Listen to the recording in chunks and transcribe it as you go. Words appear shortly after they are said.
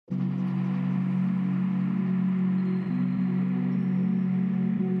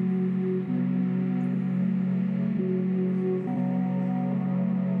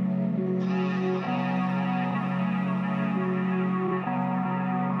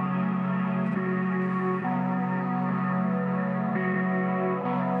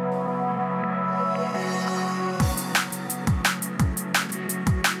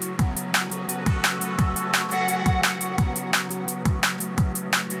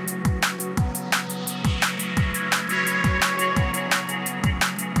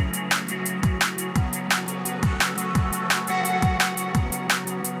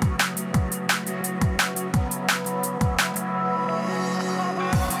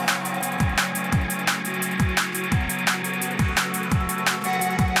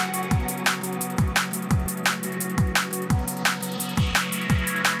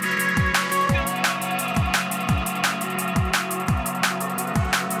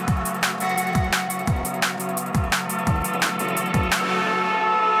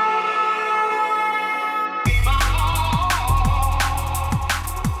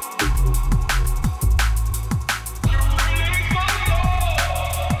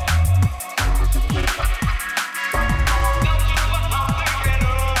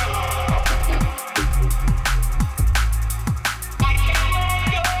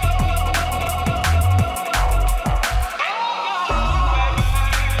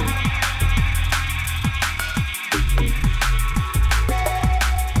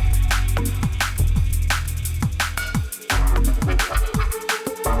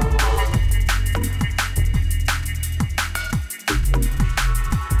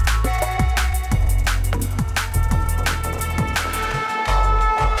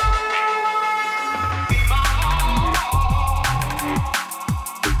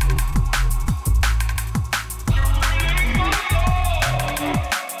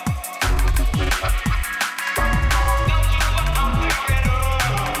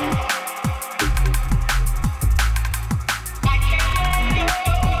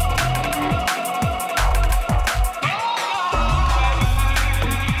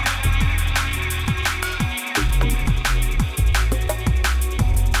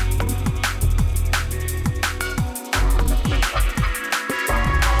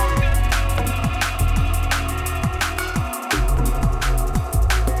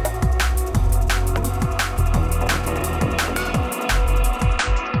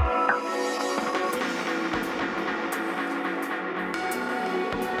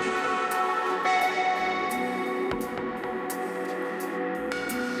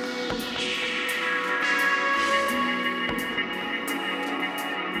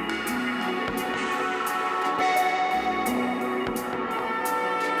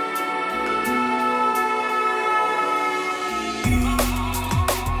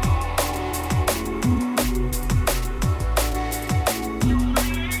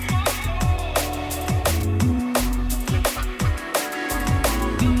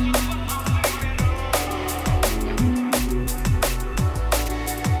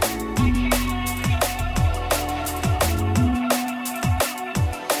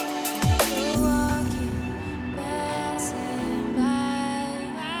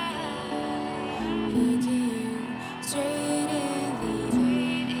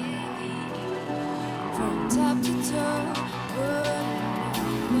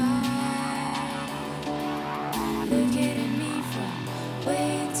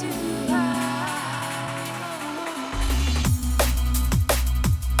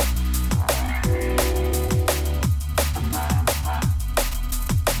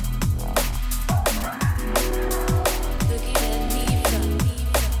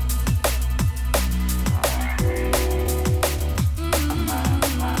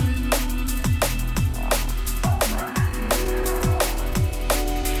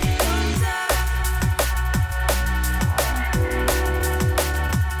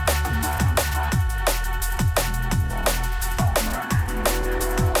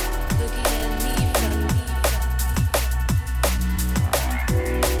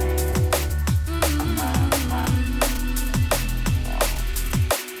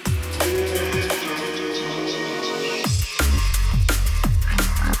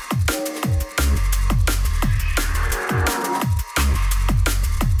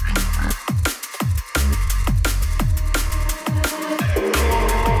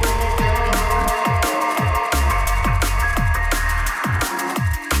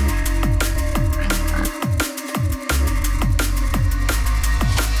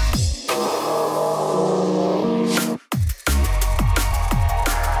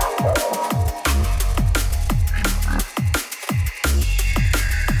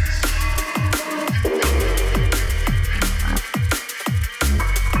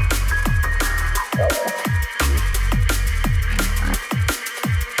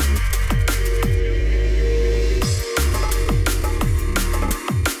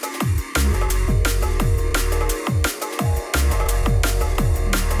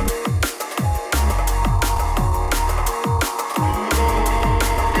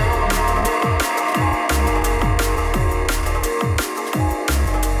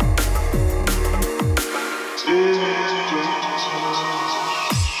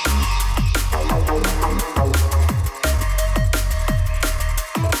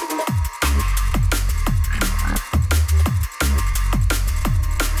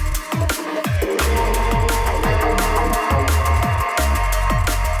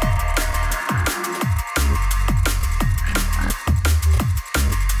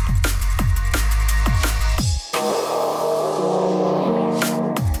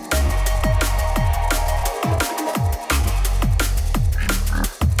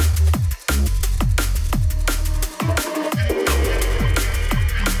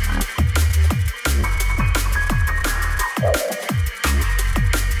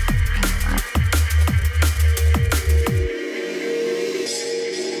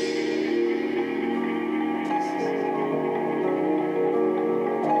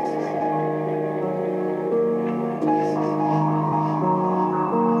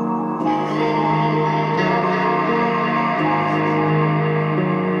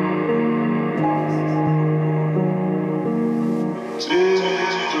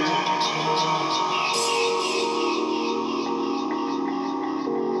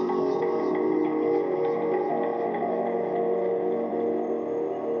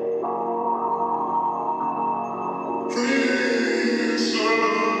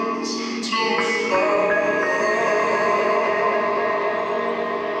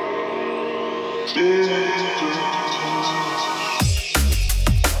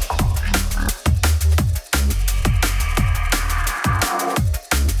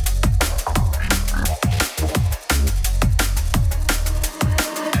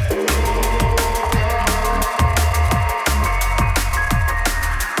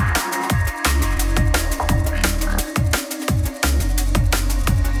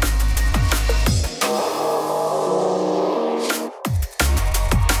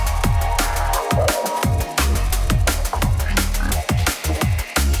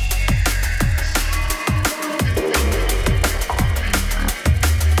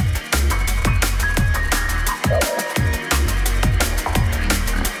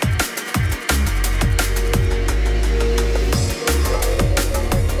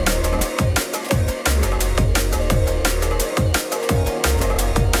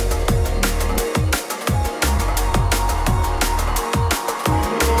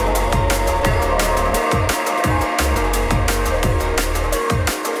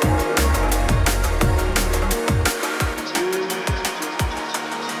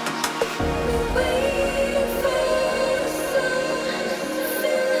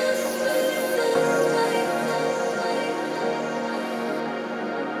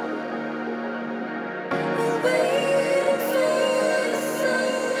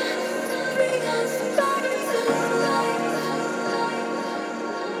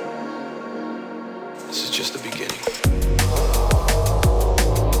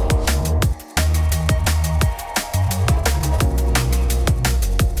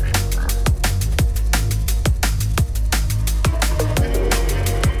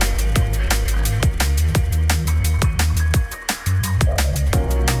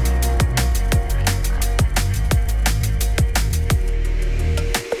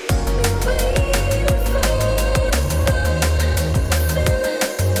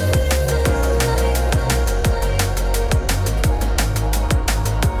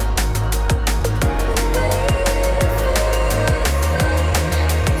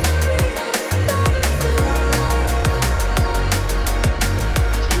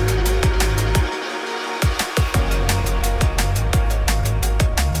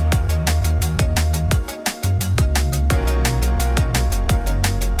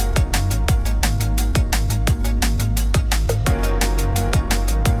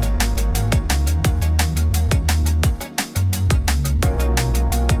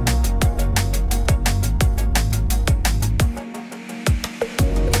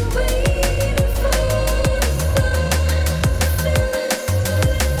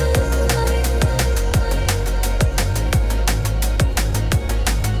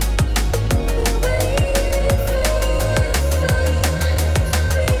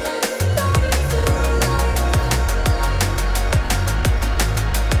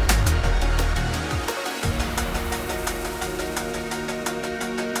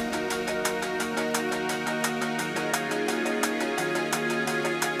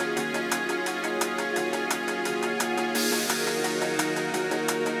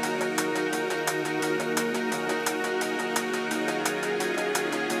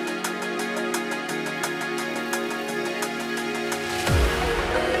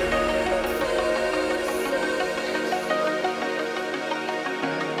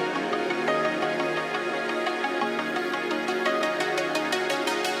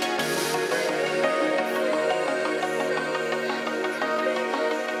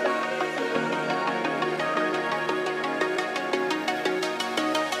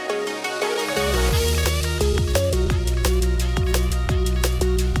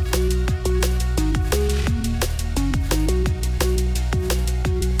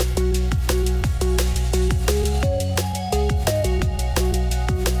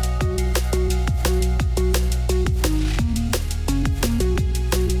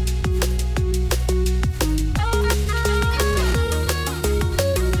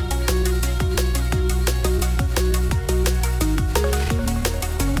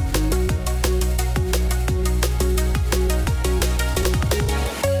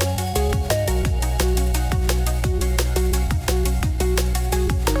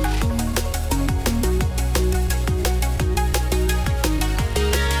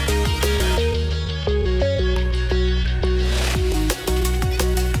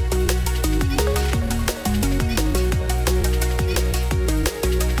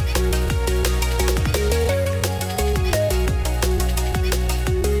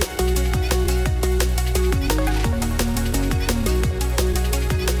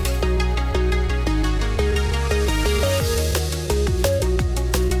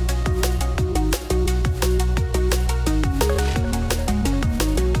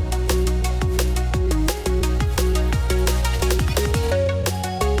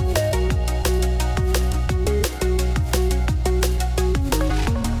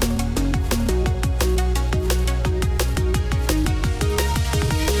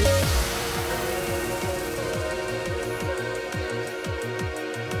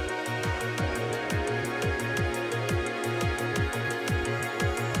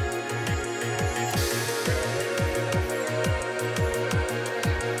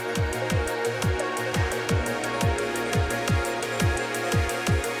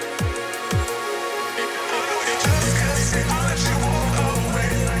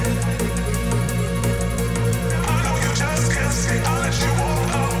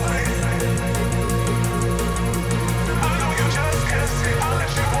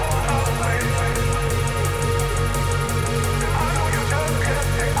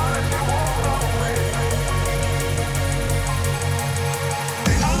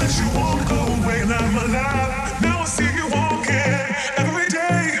Every day I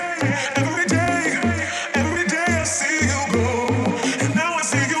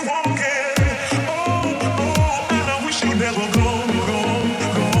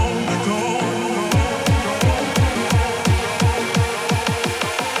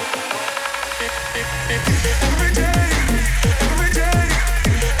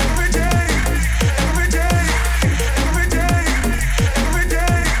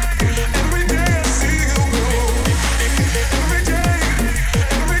see you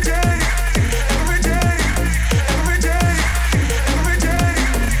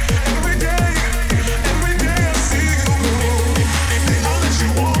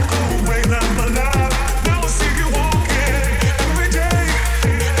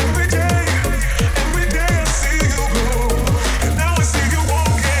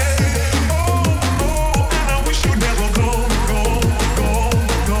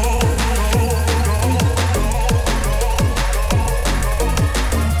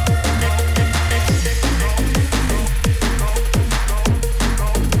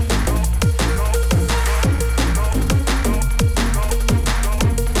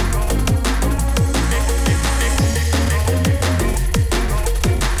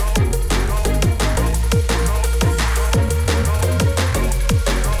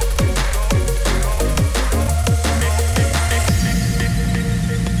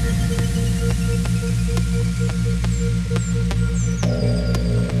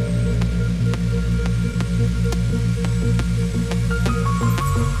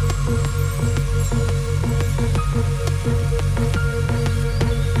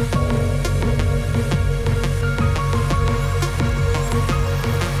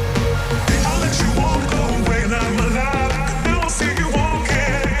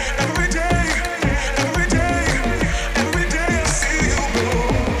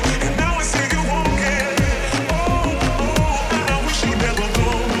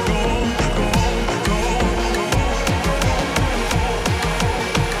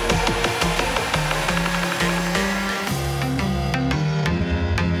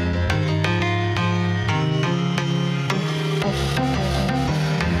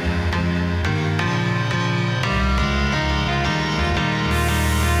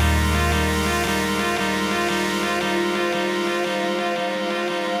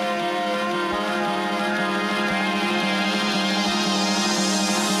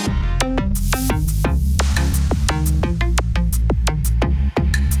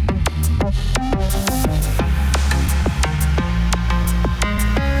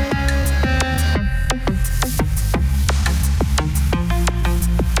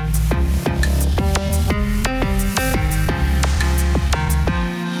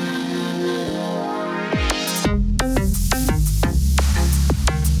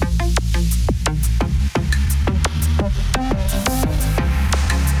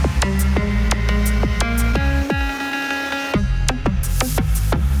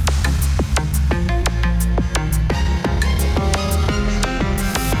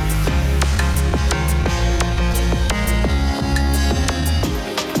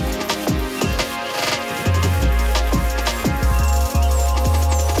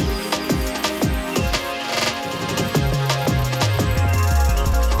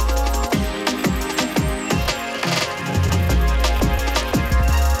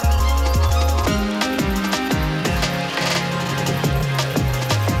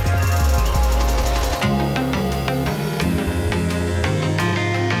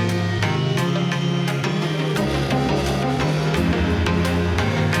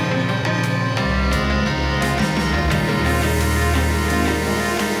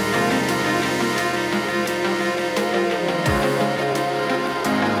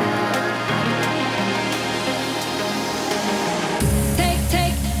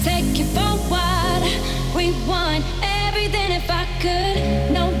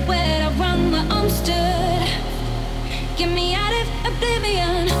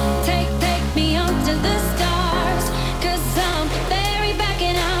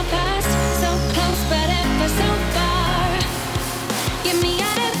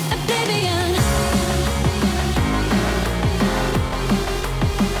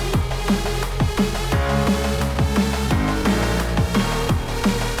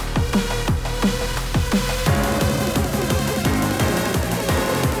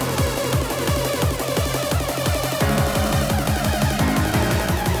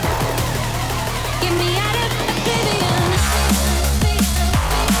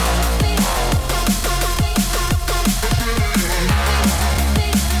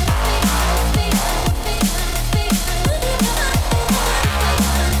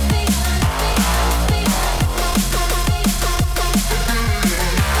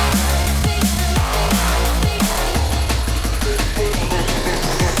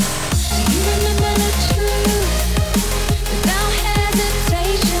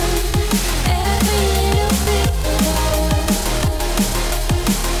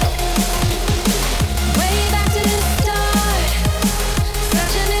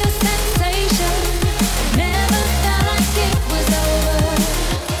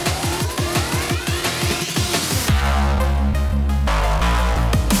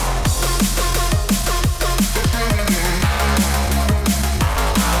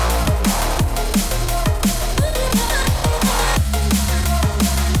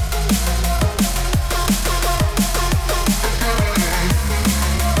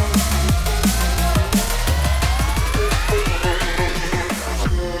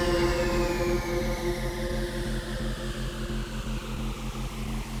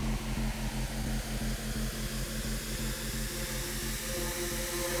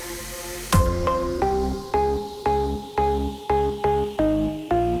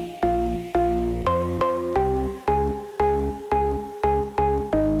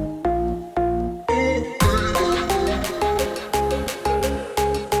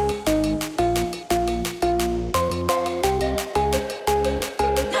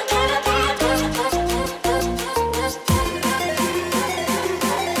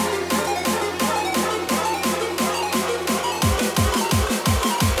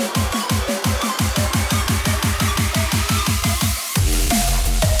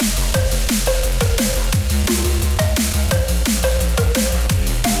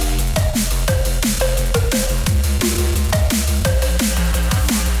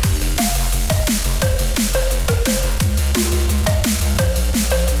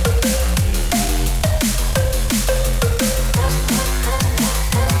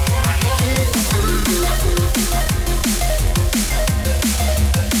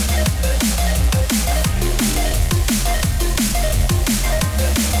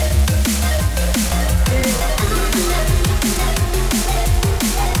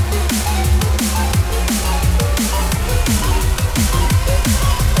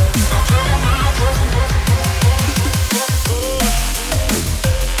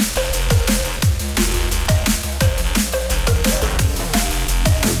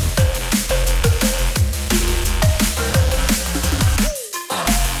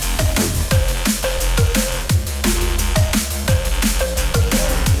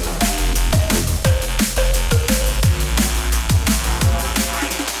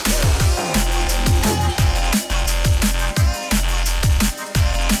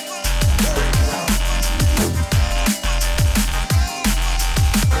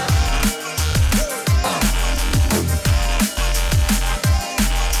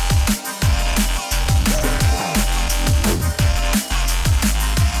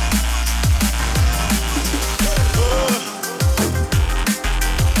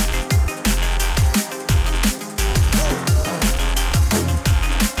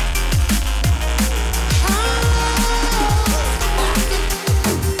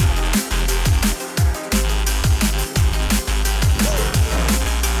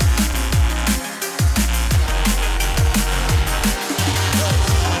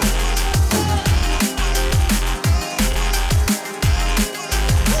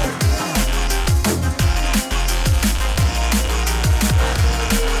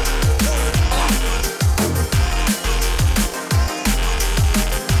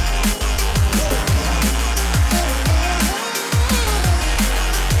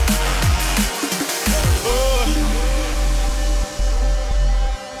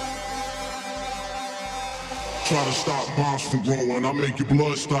from growing. I make your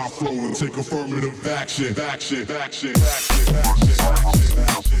blood stop flowing. Take affirmative action, action, action, action, action, action,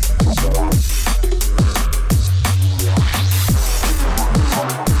 action.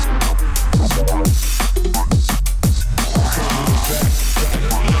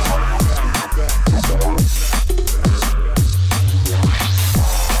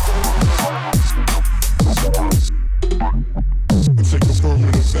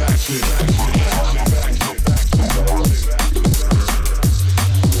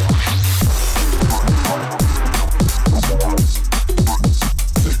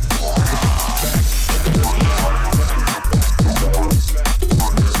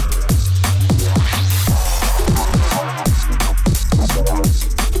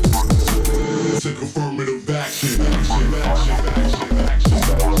 Take affirmative action, action, action,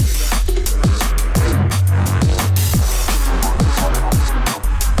 action,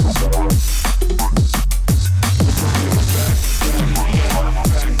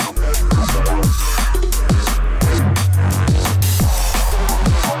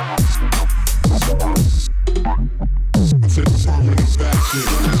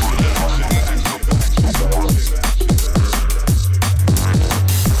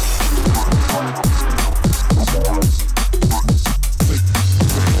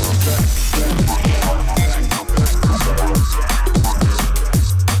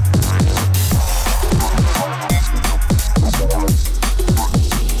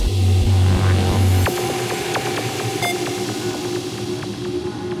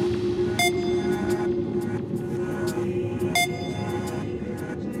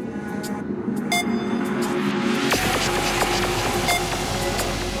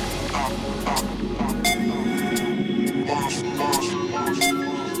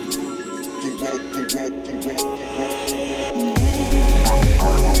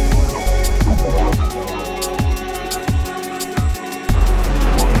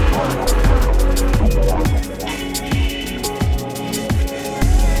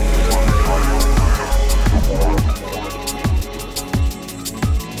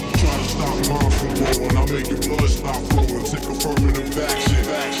 take affirmative action,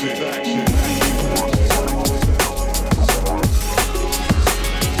 action, action, action, action.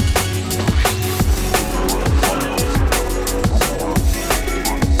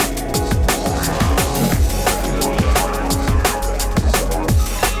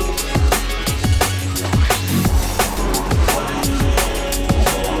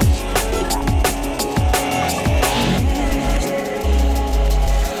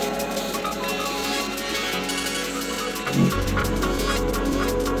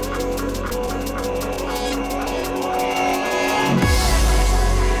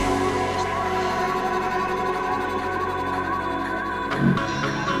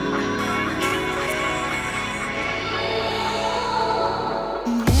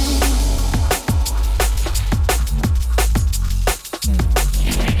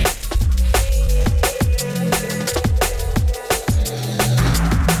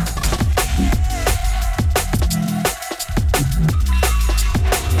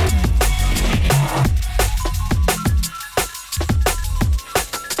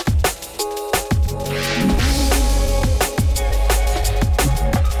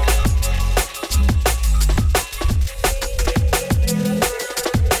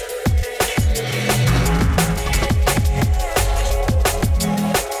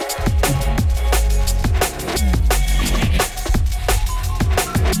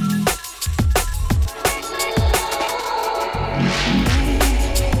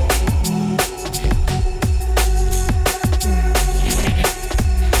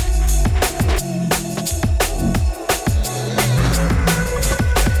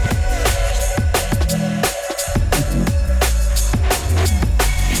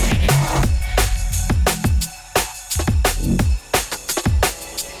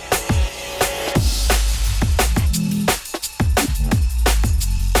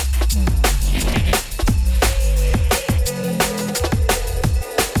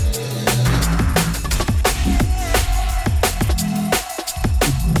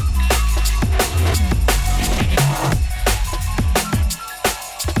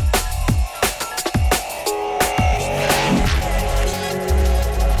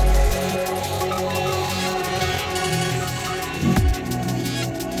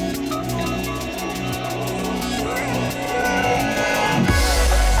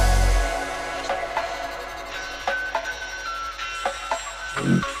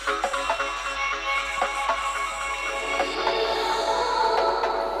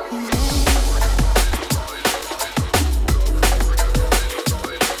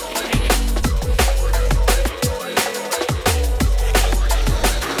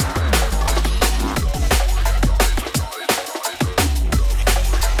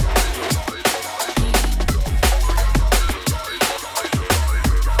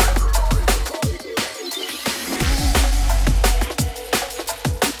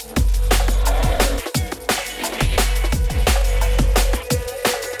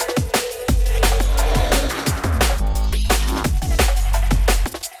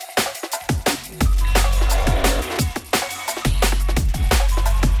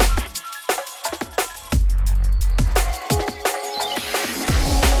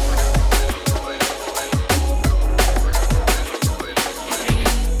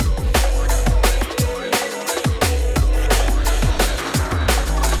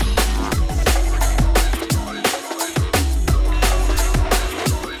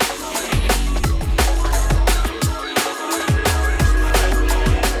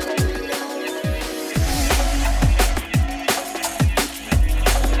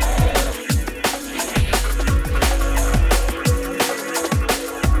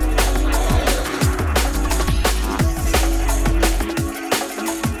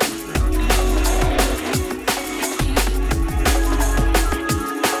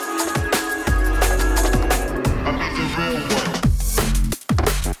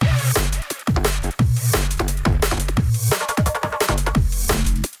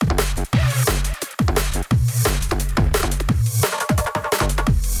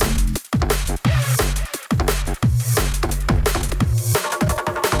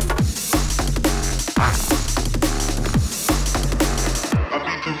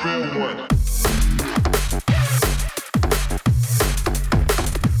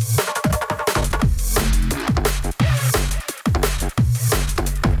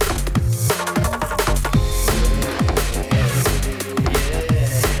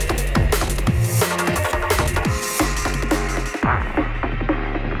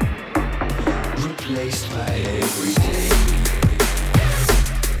 replaced by every day.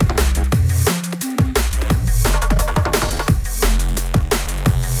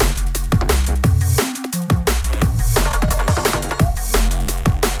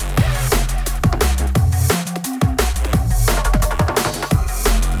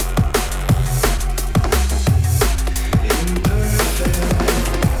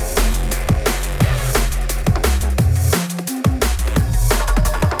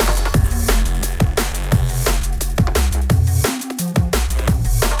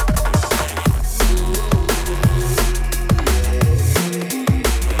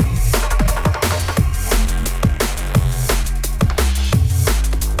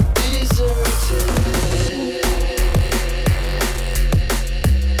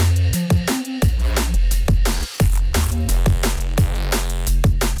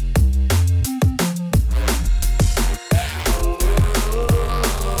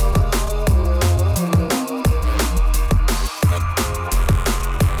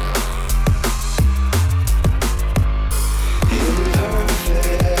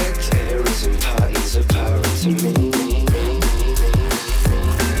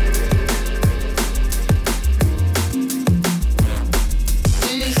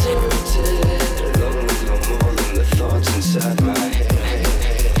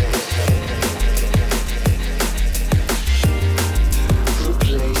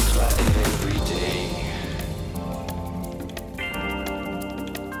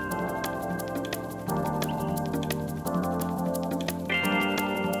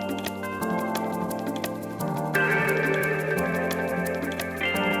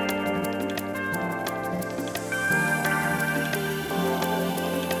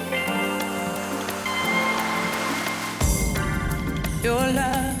 Your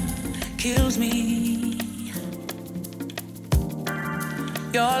love kills me.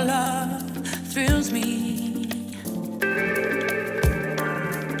 Your love thrills me.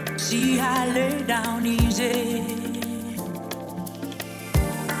 See, I lay down easy.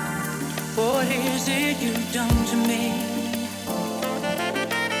 What is it you've done to me?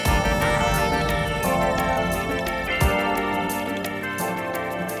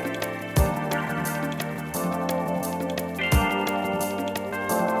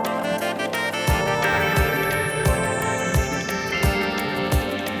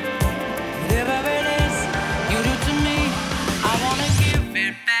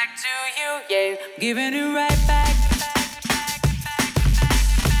 Giving it right back.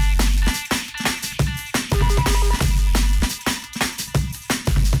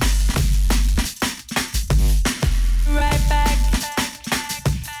 Right back.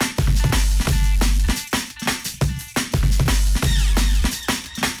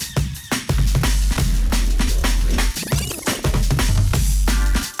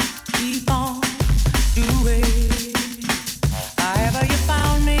 Keep on doing. However you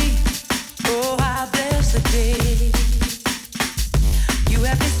found me. Oh, I bless the day. You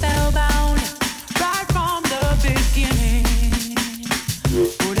have me spellbound right from the beginning.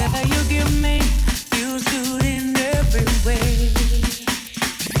 Whatever you give me feels good in every way.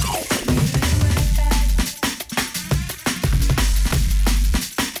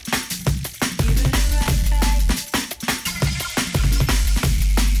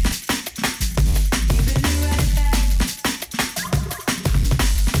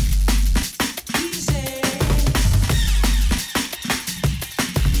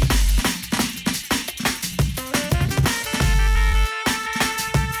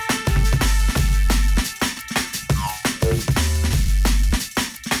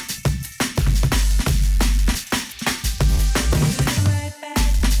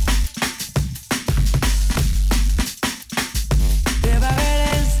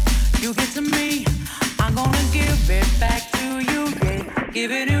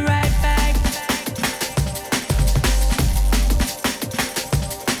 Giving it right back.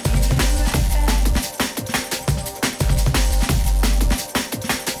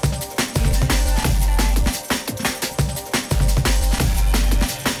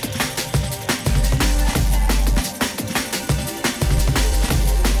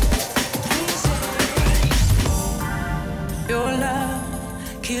 Your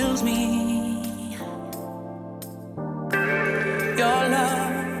love kills me. Your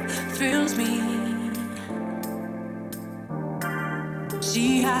love thrills me.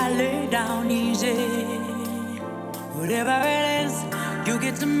 See, I lay down easy. Whatever it is you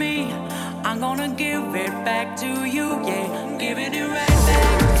get to me, I'm gonna give it back to you. Yeah, giving it right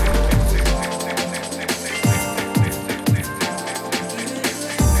back.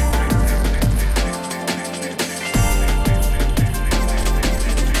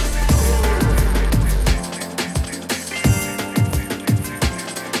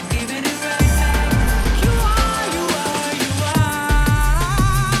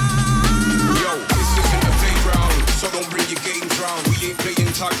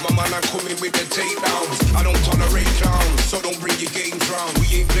 talk, my man, I'm coming with the takedowns. I don't tolerate clowns, so don't bring your games round. We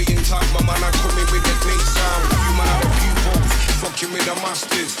ain't playing talk, my man, I'm coming with the bass sound. You man are the pupils, fucking with the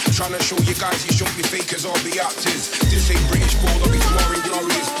masters. Trying to show you guys you shouldn't be fakers or be actors. This ain't British ball, or it's roaring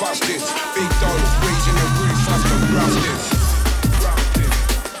glorious bastards. Big dogs, raising the roof after rastas.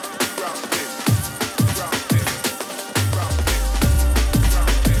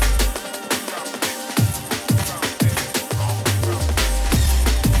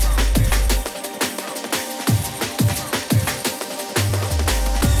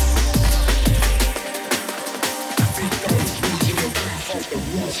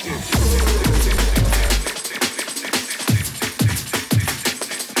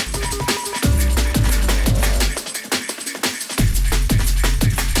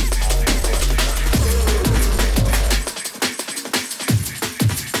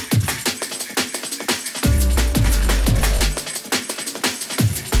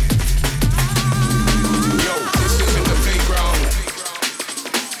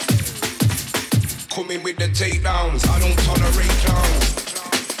 With the takedowns, I don't tolerate clowns.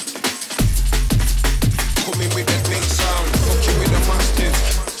 Coming with the big sound, fucking with the masters.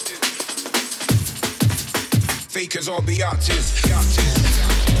 Fakers or be artists.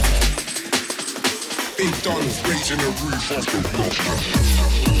 Big dons raising the roof off the roster.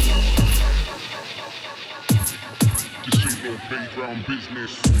 This ain't no playground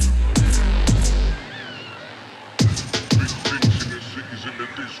business. Big things in the cities and the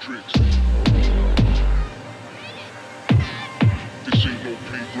districts. This ain't no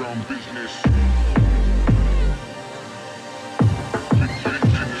playground business. Big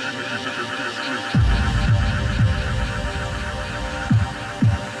things in the cities and the districts.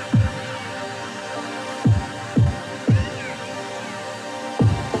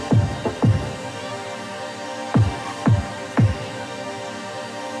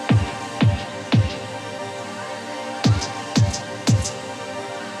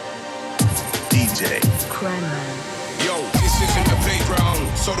 DJ Cranman. Yo, this isn't the playground,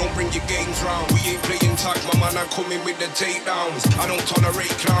 so don't bring your games round. We ain't playing tag, my man, I'm coming with the takedowns. I don't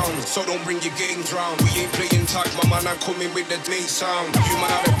tolerate clowns, so don't bring your games round. We ain't playing tag, my man, I'm coming with the bass sound. You man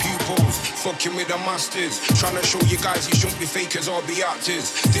are the pupils, fucking with the masters. Trying to show you guys you shouldn't be fakers or be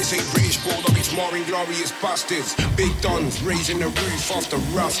actors. This ain't British bulldog, it's more inglorious bastards. Big dons raising the roof off the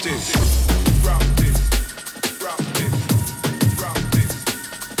rafters. Rafters, rafters.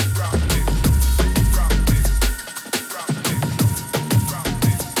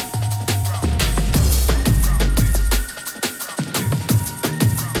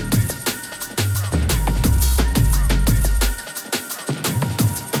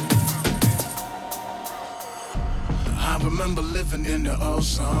 Remember living in the old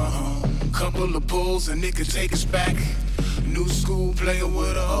song. Couple of pulls and it could take us back. New school player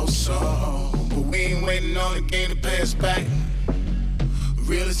with a old song. But we ain't waiting on the game to pass back.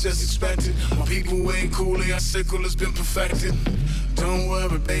 Real is just expected. My people ain't cool, our sickle has been perfected. Don't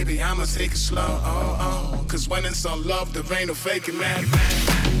worry, baby, I'ma take it slow. Cause when it's on love, there ain't no faking that.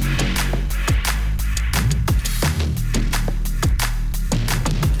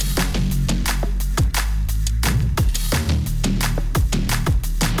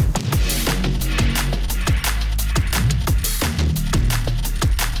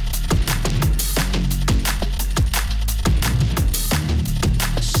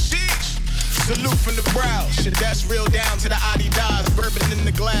 Shit, that's real down to the Adidas. Bourbon in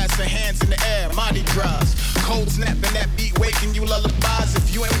the glass and hands in the air, Mardi Gras. Cold snapping that beat, waking you lullabies.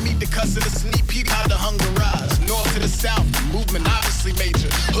 If you ain't meet the cuss in the sleep, heat how the hunger rise. North to the south, the movement obviously major.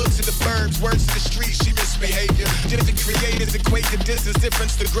 Hood to the burbs, words to the street, she misbehavior. Different creators equate the distance,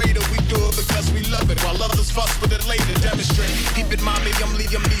 difference the greater. We do it because we love it, while others fuss with it later. Demonstrate, keep it mommy, I'm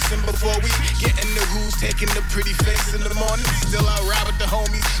Liam Neeson. Before we get in the who's taking the pretty face in the morning. Still out ride with the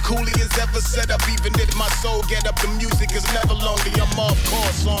homies, coolly as ever set up. Even if my soul get up, the music is never lonely. I'm off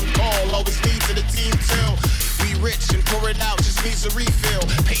course, on call, always lead to the team till we rich and pour it out, just needs a refill.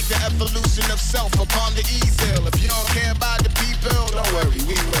 Paint the evolution of self upon the easel. If you don't care about the people, don't worry,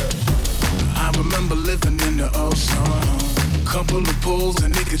 we will. I remember living in the old song. Couple of pulls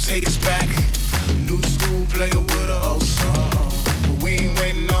and it could take us back. New school player with a old song. But we ain't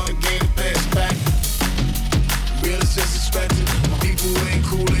waiting on the game to pass back. Real is just expected. My people ain't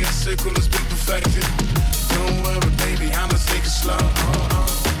cool, our sickle has been perfected. Don't worry, baby, I'ma take it slow.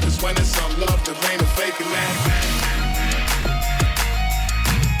 Cause when it's on love, there ain't no faking that.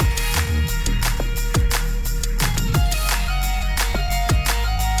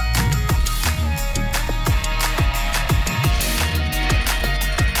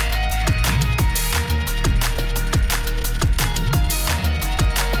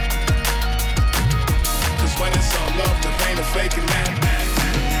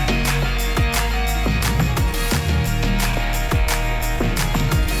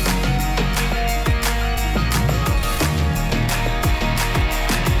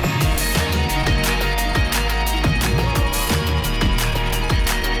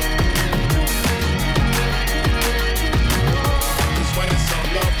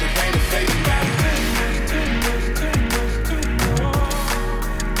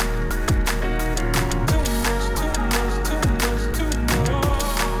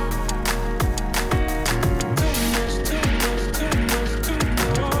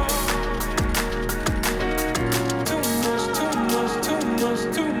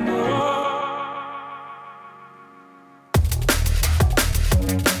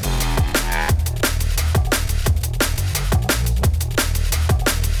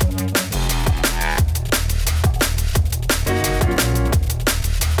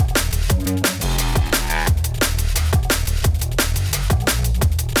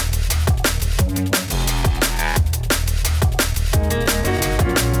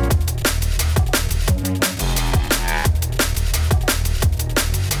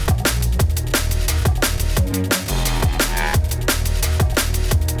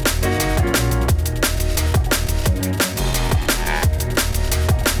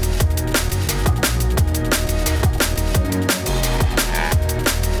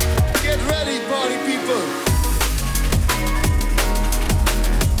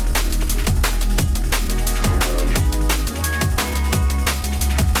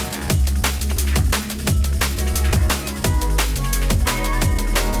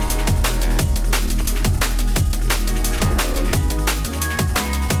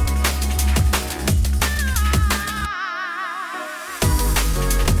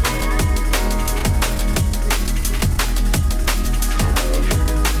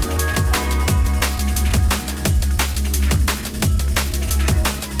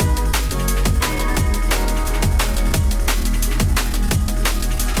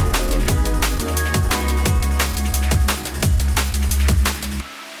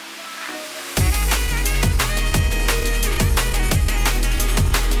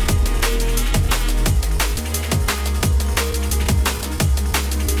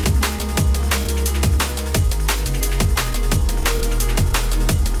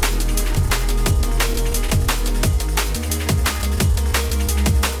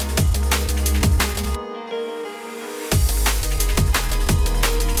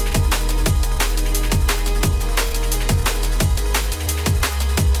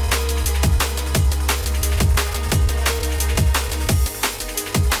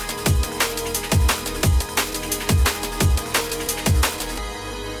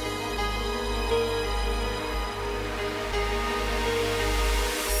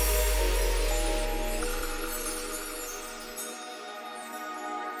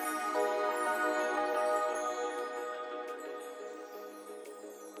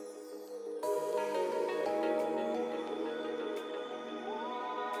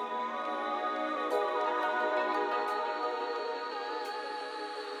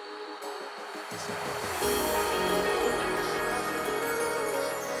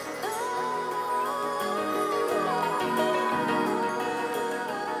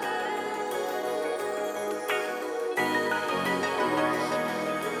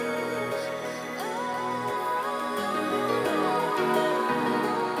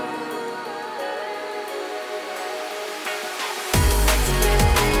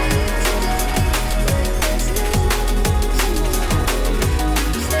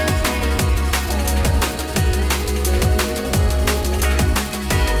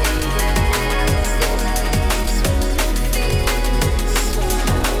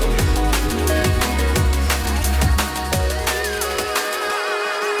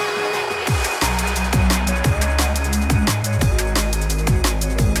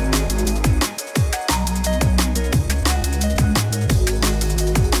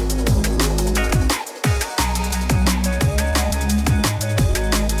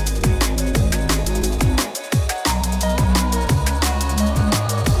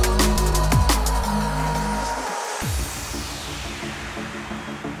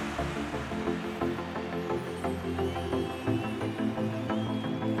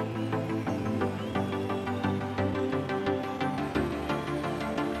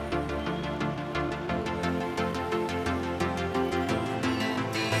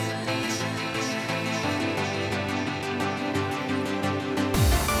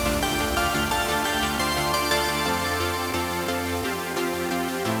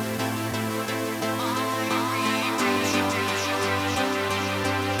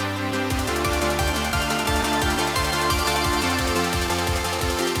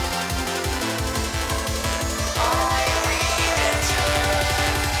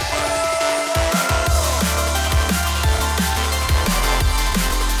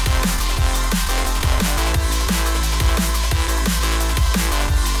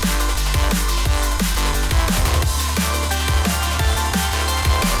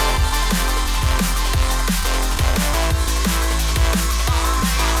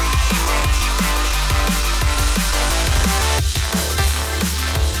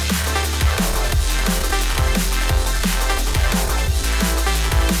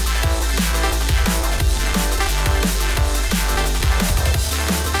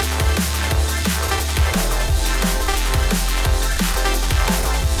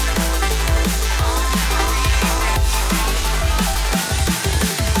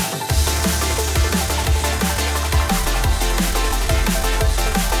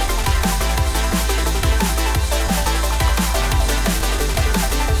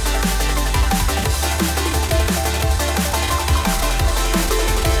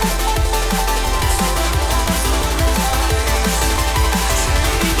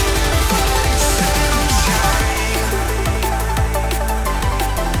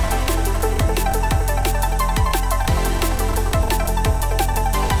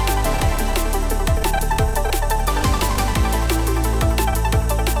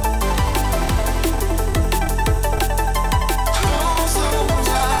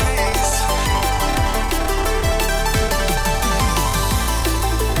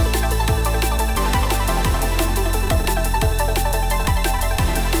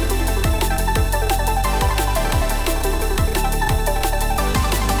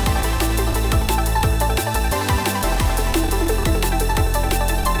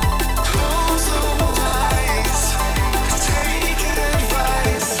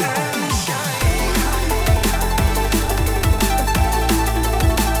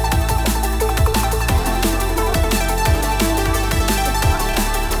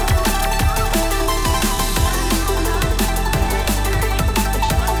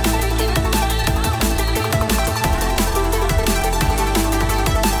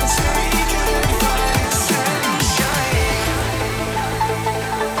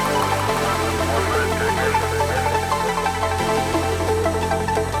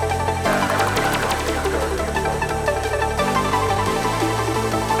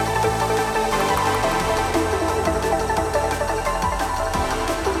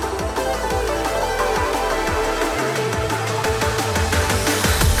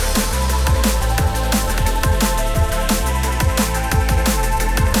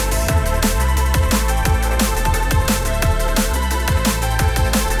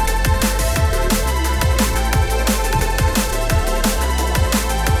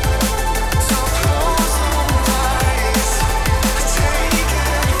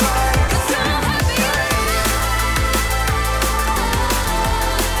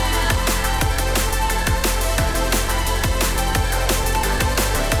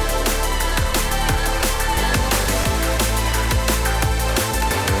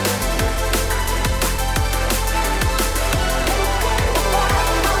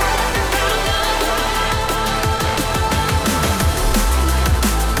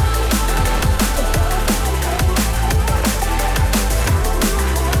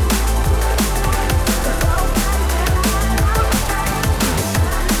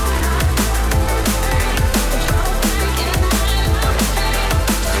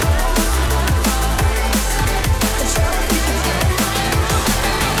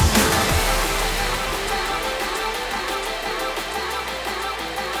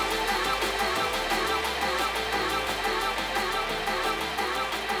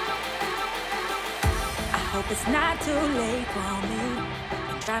 It's not too late for me.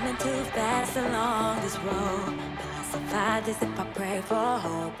 I'm driving too fast along this road. Will I survive this if I pray for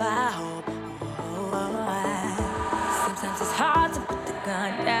hope? I hope. Sometimes it's hard to put the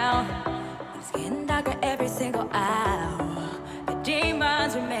gun down. But it's getting darker every single hour. The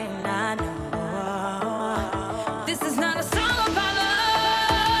demons remain, I know. This is not a song about love.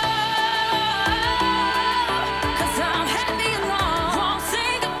 'Cause I'm happy alone. Won't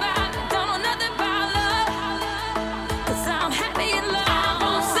sing about it, don't know nothing about love. 'Cause I'm happy in love.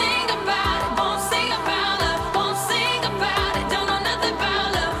 Won't sing about it, won't sing about love. Won't sing about it, don't know nothing about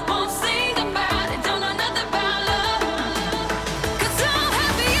love. Won't sing about it, don't know nothing about love. 'Cause I'm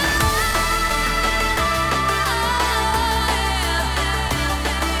happy in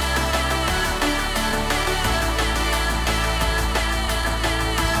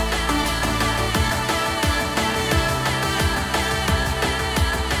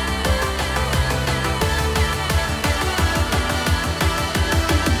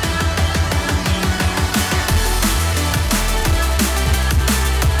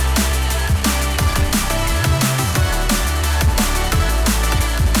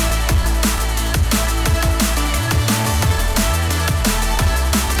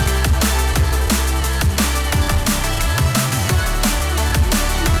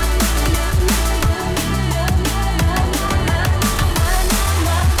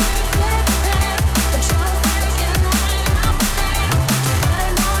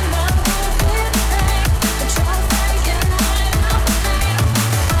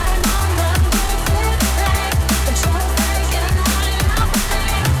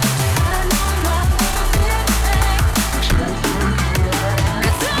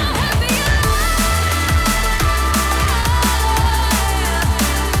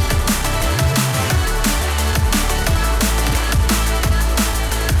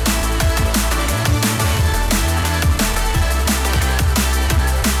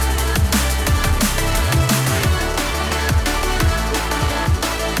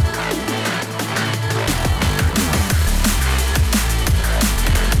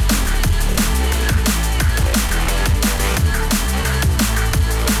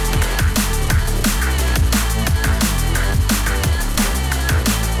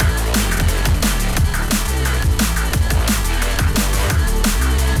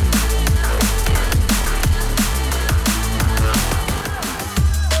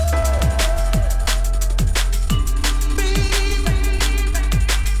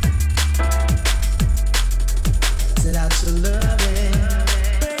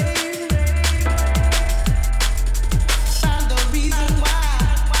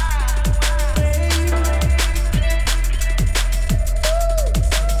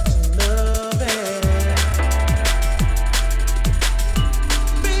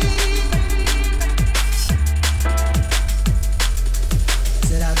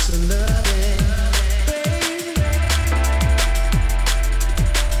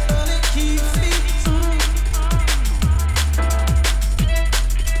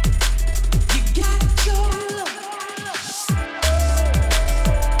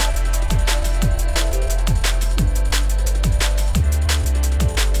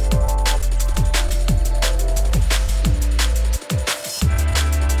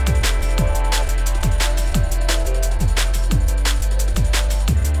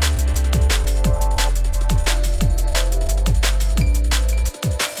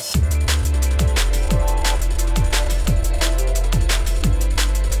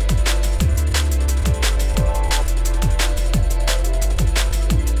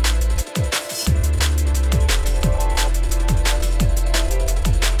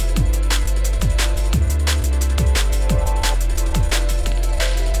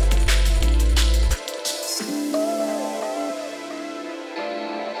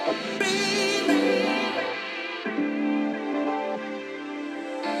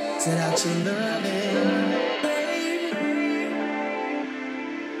Set out your loving, baby,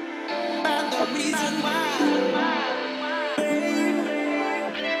 and the reason why, baby.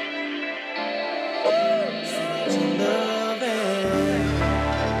 Set out your loving,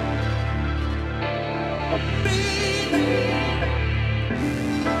 baby.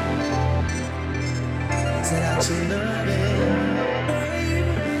 Set out your loving.